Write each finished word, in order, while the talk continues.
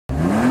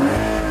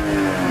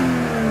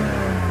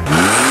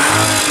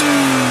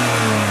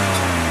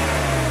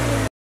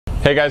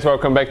Hey guys,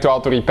 welcome back to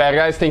Auto Repair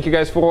guys. Thank you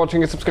guys for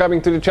watching and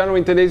subscribing to the channel.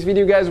 In today's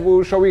video guys, we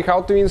will show you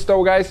how to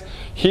install guys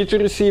hitch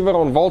receiver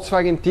on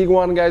Volkswagen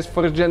Tiguan guys,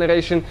 first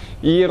generation,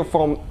 year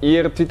from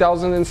year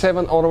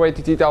 2007 all the way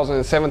to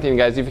 2017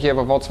 guys. If you have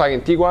a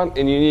Volkswagen Tiguan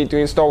and you need to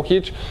install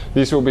hitch,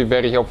 this will be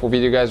very helpful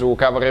video guys. We will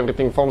cover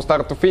everything from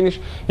start to finish.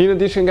 In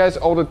addition guys,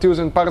 all the tools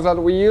and parts that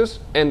we use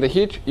and the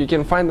hitch, you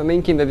can find the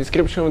link in the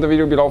description of the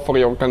video below for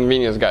your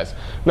convenience guys.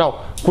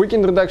 Now, quick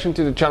introduction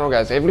to the channel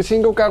guys. Every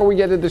single car we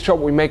get at the shop,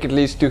 we make at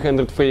least 200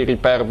 free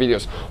repair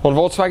videos. On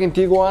Volkswagen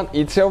Tiguan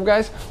itself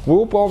guys,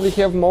 we'll probably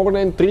have more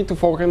than 300 to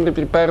 400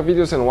 repair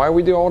videos. And why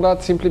we do all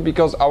that? Simply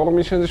because our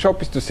mission in the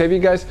shop is to save you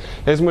guys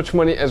as much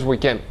money as we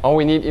can. All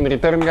we need in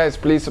return guys,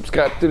 please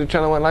subscribe to the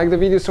channel and like the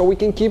video so we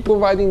can keep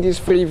providing these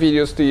free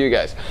videos to you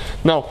guys.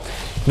 Now,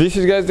 this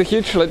is guys the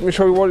hitch. Let me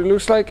show you what it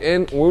looks like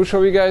and we'll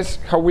show you guys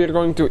how we are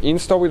going to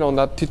install it on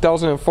that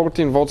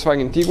 2014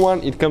 Volkswagen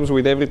Tiguan. It comes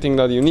with everything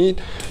that you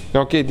need.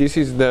 Okay, this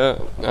is the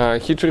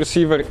hitch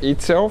receiver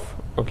itself.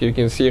 Okay, you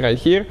can see right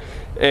here,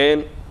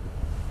 and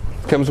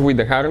comes with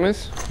the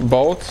harness,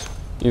 bolts,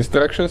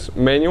 instructions,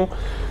 manual.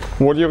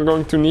 What you're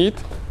going to need: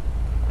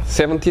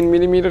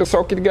 17mm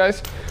socket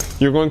guys.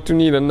 You're going to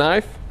need a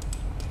knife,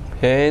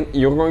 and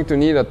you're going to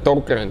need a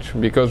torque wrench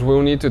because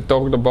we'll need to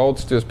torque the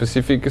bolts to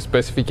specific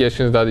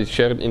specifications that is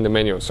shared in the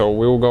manual. So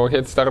we will go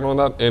ahead, start on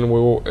that, and we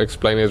will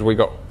explain as we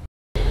go.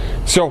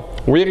 So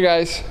we're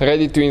guys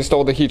ready to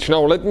install the hitch.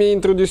 Now let me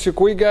introduce you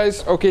quick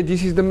guys. Okay,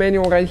 this is the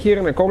manual right here,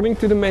 and according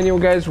to the manual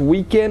guys,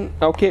 we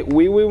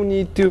will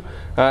need to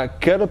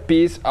cut a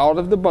piece out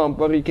of the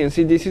bumper. You can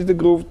see this is the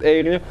grooved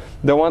area.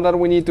 The one that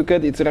we need to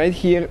cut, it's right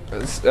here,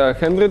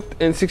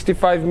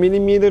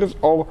 165mm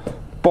or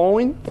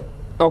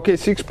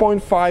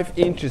 6.5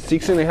 inches,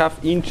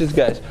 6.5 inches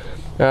guys,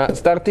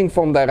 starting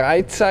from the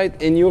right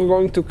side, and you're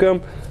going to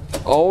come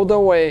all the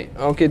way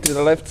to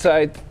the left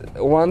side,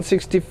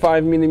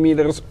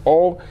 165mm,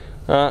 or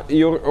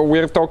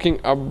we're talking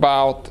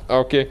about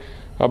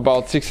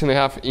about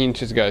 6.5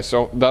 inches guys.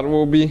 So that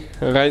will be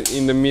right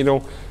in the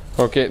middle,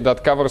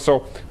 that cover.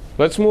 So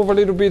let's move a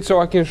little bit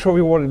so I can show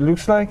you what it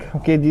looks like.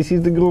 Okay, this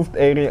is the grooved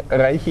area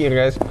right here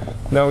guys.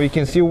 Now you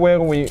can see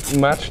where we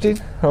matched it.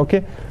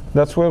 Okay,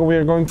 that's where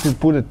we're going to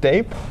put a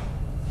tape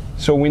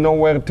so we know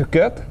where to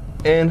cut,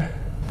 and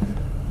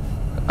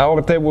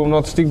our tape will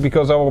not stick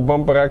because our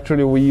bumper,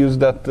 actually we use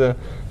that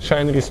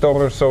shine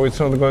restorer, so it's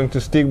not going to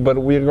stick, but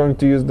we're going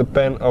to use the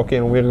pen. Okay,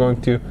 and we're going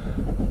to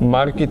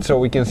mark it so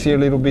we can see a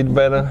little bit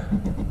better.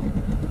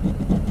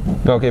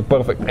 Okay,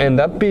 perfect. And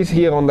that piece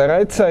here on the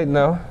right side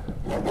now,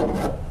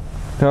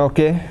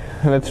 okay,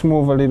 let's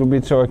move a little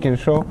bit so I can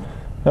show.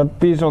 That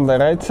piece on the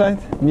right side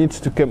needs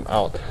to come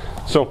out.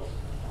 So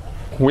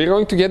we're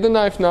going to get the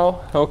knife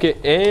now, okay,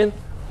 and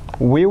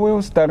we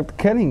will start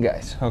cutting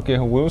guys. Okay,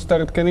 we'll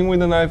start cutting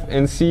with the knife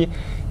and see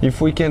if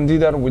we can do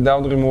that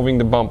without removing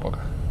the bumper.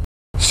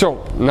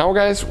 So now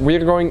guys,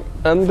 we're going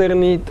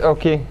underneath,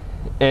 okay,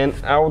 and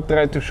I'll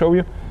try to show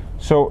you.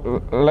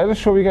 So let us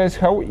show you guys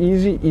how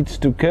easy it's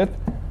to cut.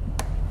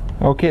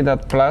 Okay,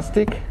 that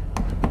plastic,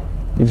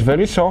 it's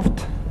very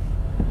soft,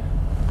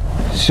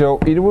 so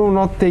it will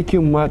not take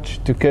you much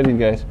to cut it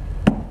guys.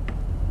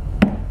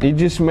 It's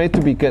just made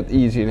to be cut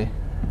easily.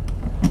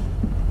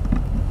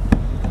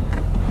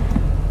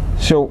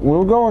 So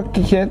we'll go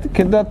ahead,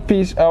 cut that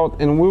piece out,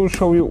 and we'll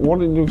show you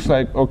what it looks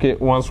like, okay,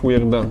 once we're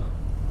done.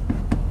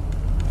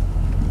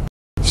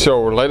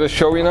 So let us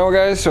show you now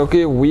guys.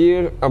 Okay,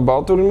 we're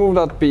about to remove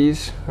that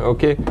piece.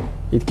 Okay,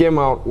 it came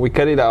out, we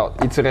cut it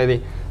out, it's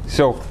ready.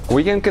 So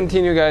we can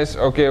continue guys.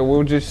 Okay,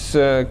 we'll just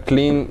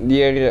clean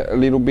the area a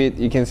little bit.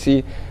 You can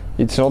see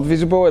it's not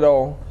visible at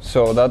all,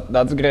 so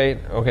that's great.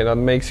 Okay, that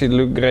makes it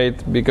look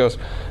great because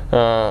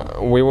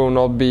we will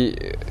not be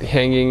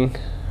hanging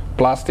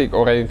plastic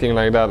or anything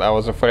like that. I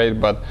was afraid,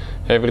 but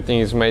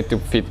everything is made to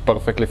fit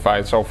perfectly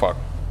fine so far.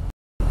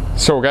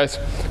 So guys,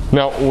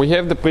 now we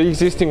have the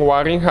pre-existing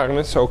wiring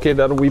harness, okay,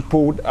 that we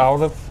pulled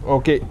out of.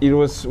 Okay, it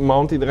was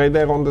mounted right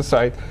there on the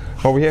side.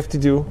 All we have to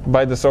do,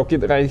 buy the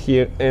socket right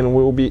here, and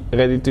we'll be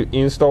ready to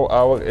install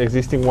our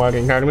existing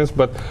wiring harness.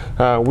 But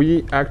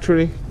we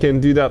actually can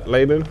do that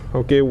later.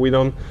 Okay, we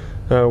don't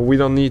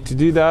need to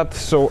do that.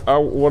 So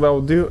what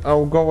I'll do,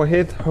 I'll go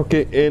ahead,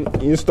 okay, and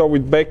install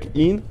it back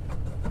in,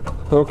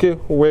 okay,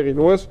 where it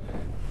was,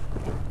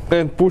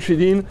 and push it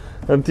in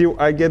until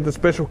I get the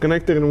special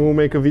connector, and we'll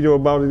make a video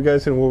about it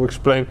guys, and we'll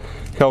explain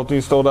how to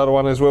install that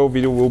one as well.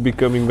 Video will be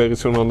coming very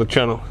soon on the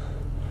channel.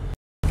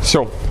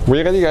 So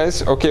we're ready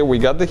guys. Okay, we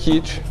got the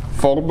hitch,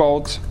 4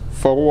 bolts,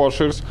 4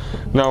 washers.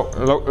 Now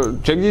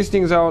check these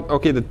things out.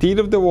 Okay, the teeth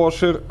of the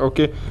washer,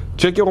 okay,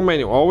 check your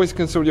manual, always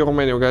consult your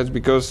manual guys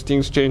because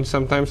things change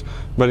sometimes,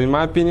 but in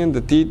my opinion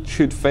the teeth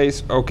should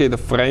face, okay, the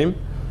frame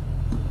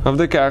of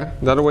the car,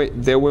 that way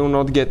they will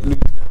not get loose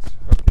guys.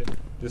 Okay,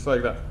 just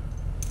like that.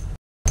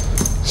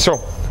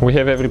 So we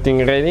have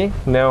everything ready.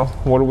 Now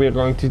what we're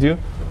going to do,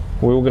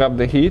 we'll grab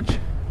the hitch.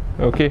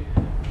 Okay,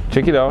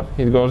 check it out,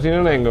 it goes in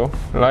an angle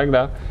like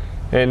that,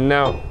 and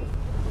now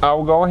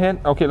I'll go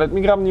ahead. Okay, let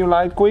me grab new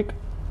light quick.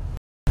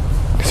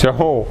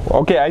 So,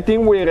 okay, I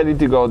think we're ready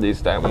to go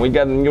this time. We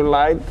got a new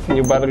light,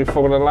 new battery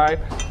for the light.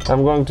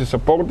 I'm going to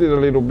support it a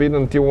little bit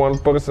until one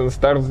person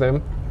starts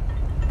them.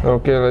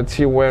 Okay, let's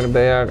see where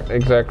they are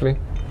exactly.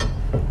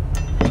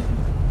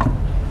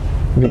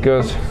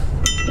 Because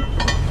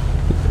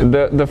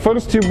the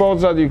first two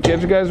bolts that you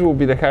catch, guys, will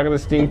be the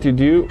hardest thing to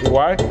do.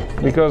 Why?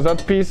 Because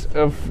that piece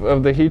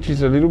of the hitch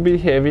is a little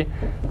bit heavy.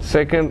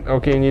 Second,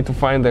 okay, you need to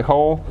find the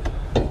hole.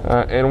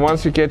 And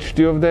once you catch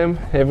two of them,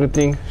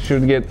 everything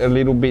should get a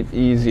little bit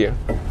easier.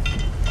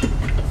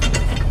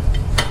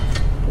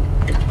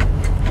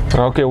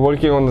 Okay,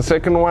 working on the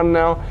second one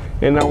now.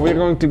 And now we're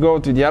going to go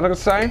to the other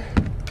side.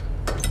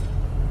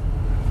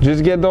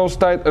 Just get those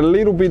tight a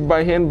little bit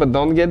by hand, but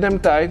don't get them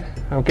tight,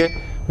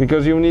 okay?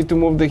 Because you need to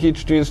move the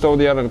hitch to install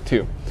the other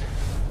two.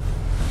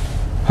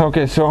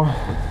 Okay, so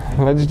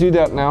let's do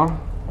that now.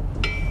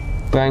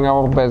 Trying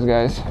our best,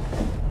 guys.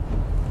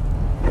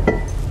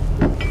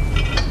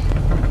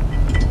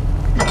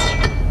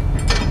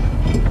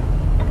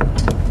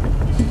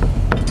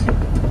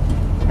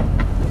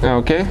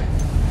 Okay,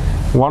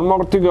 one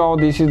more to go.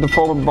 This is the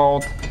forward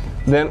bolt.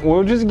 Then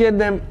we'll just get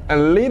them a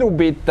little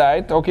bit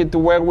tight, okay, to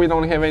where we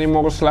don't have any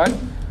more slack.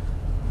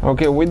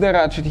 Okay, with the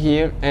ratchet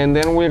here, and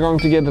then we're going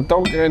to get the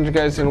torque wrench,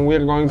 guys, and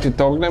we're going to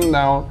torque them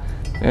down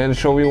and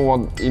show you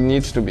what it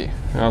needs to be.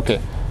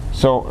 Okay,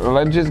 so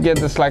let's just get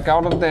the slack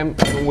out of them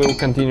and we'll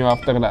continue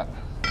after that.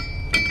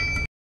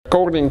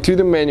 According to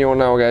the manual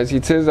now, guys,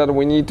 it says that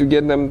we need to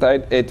get them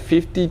tight at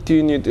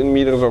 52 Newton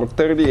meters or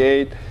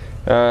 38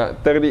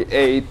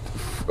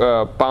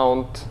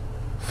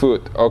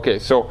 pound-foot. Okay,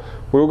 so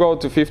we'll go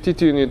to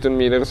 52 Newton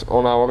meters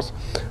on ours,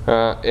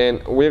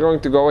 and we're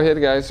going to go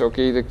ahead, guys.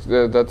 Okay,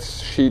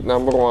 that's sheet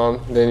number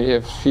 1. Then you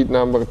have sheet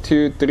number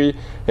 2, 3,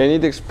 and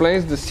it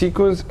explains the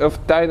sequence of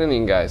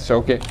tightening, guys.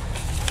 Okay,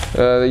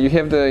 you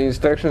have the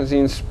instructions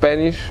in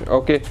Spanish,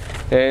 okay,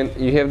 and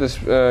you have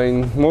this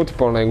in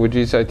multiple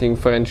languages, I think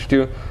French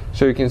too.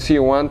 So you can see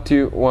 1,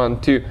 2,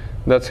 1, 2.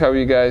 That's how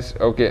you guys,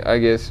 okay, I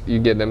guess you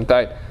get them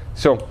tight.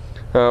 So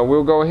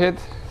we'll go ahead.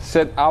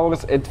 Set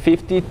ours at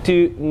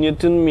 52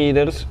 Newton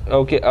meters.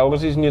 Okay,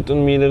 ours is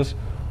Newton meters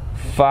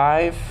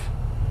 5.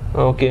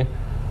 Okay,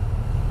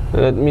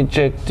 let me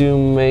check to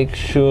make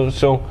sure.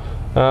 So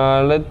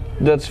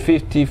that's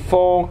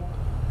 54.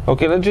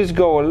 Okay, let's just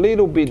go a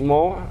little bit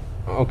more.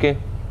 Okay,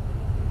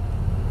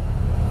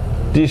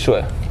 this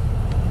way.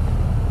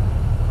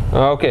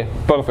 Okay,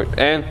 perfect,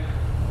 and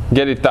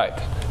get it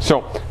tight.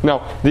 So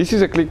now this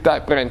is a click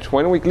type wrench.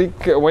 When we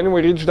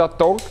reach that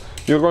torque,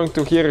 you're going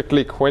to hear a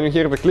click. When you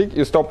hear the click,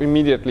 you stop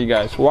immediately,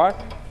 guys. Why?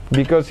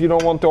 Because you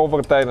don't want to over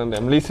tighten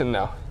them. Listen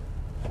now.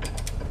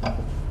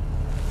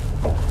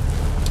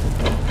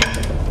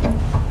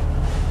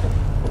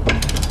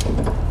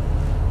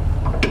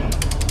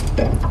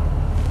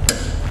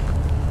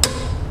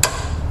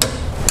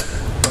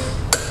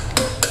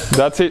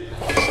 That's it.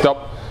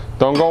 Stop.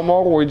 Don't go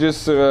more. We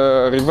just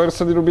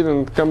reverse a little bit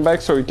and come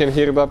back so you can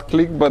hear that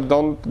click, but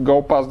don't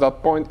go past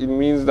that point. It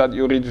means that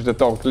you reach the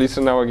torque.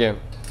 Listen now again.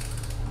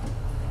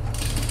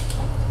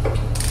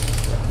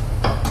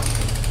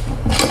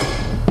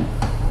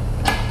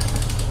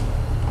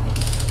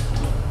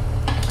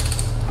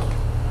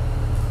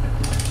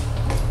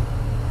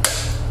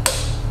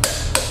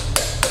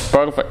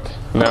 Perfect.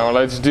 Now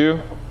let's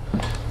do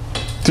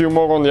 2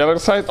 more on the other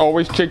side.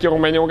 Always check your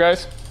manual,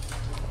 guys.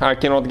 I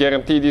cannot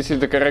guarantee this is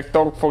the correct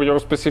torque for your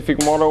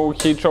specific model,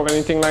 hitch or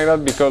anything like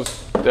that,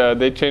 because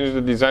they change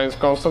the designs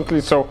constantly.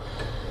 So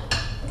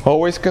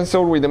always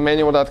consult with the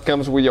manual that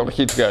comes with your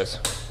hitch, guys.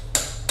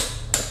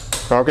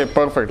 Okay,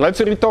 perfect.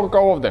 Let's retorque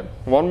all of them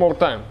one more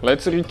time.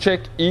 Let's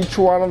recheck each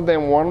one of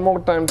them one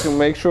more time to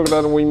make sure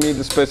that we meet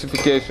the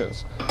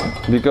specifications.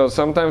 Because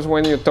sometimes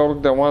when you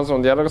torque the ones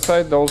on the other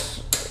side,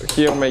 those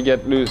here may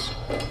get loose.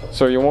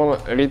 So you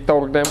want to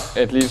retorque them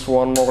at least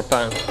one more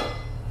time.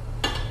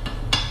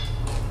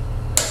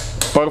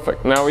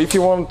 Perfect. Now if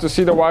you want to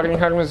see the wiring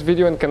harness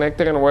video and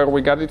connector and where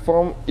we got it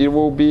from, it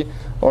will be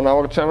on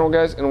our channel,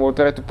 guys, and we'll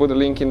try to put a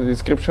link in the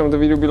description of the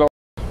video below.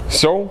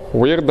 So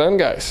we're done,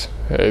 guys.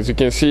 As you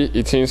can see,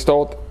 it's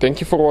installed. Thank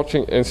you for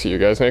watching and see you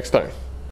guys next time.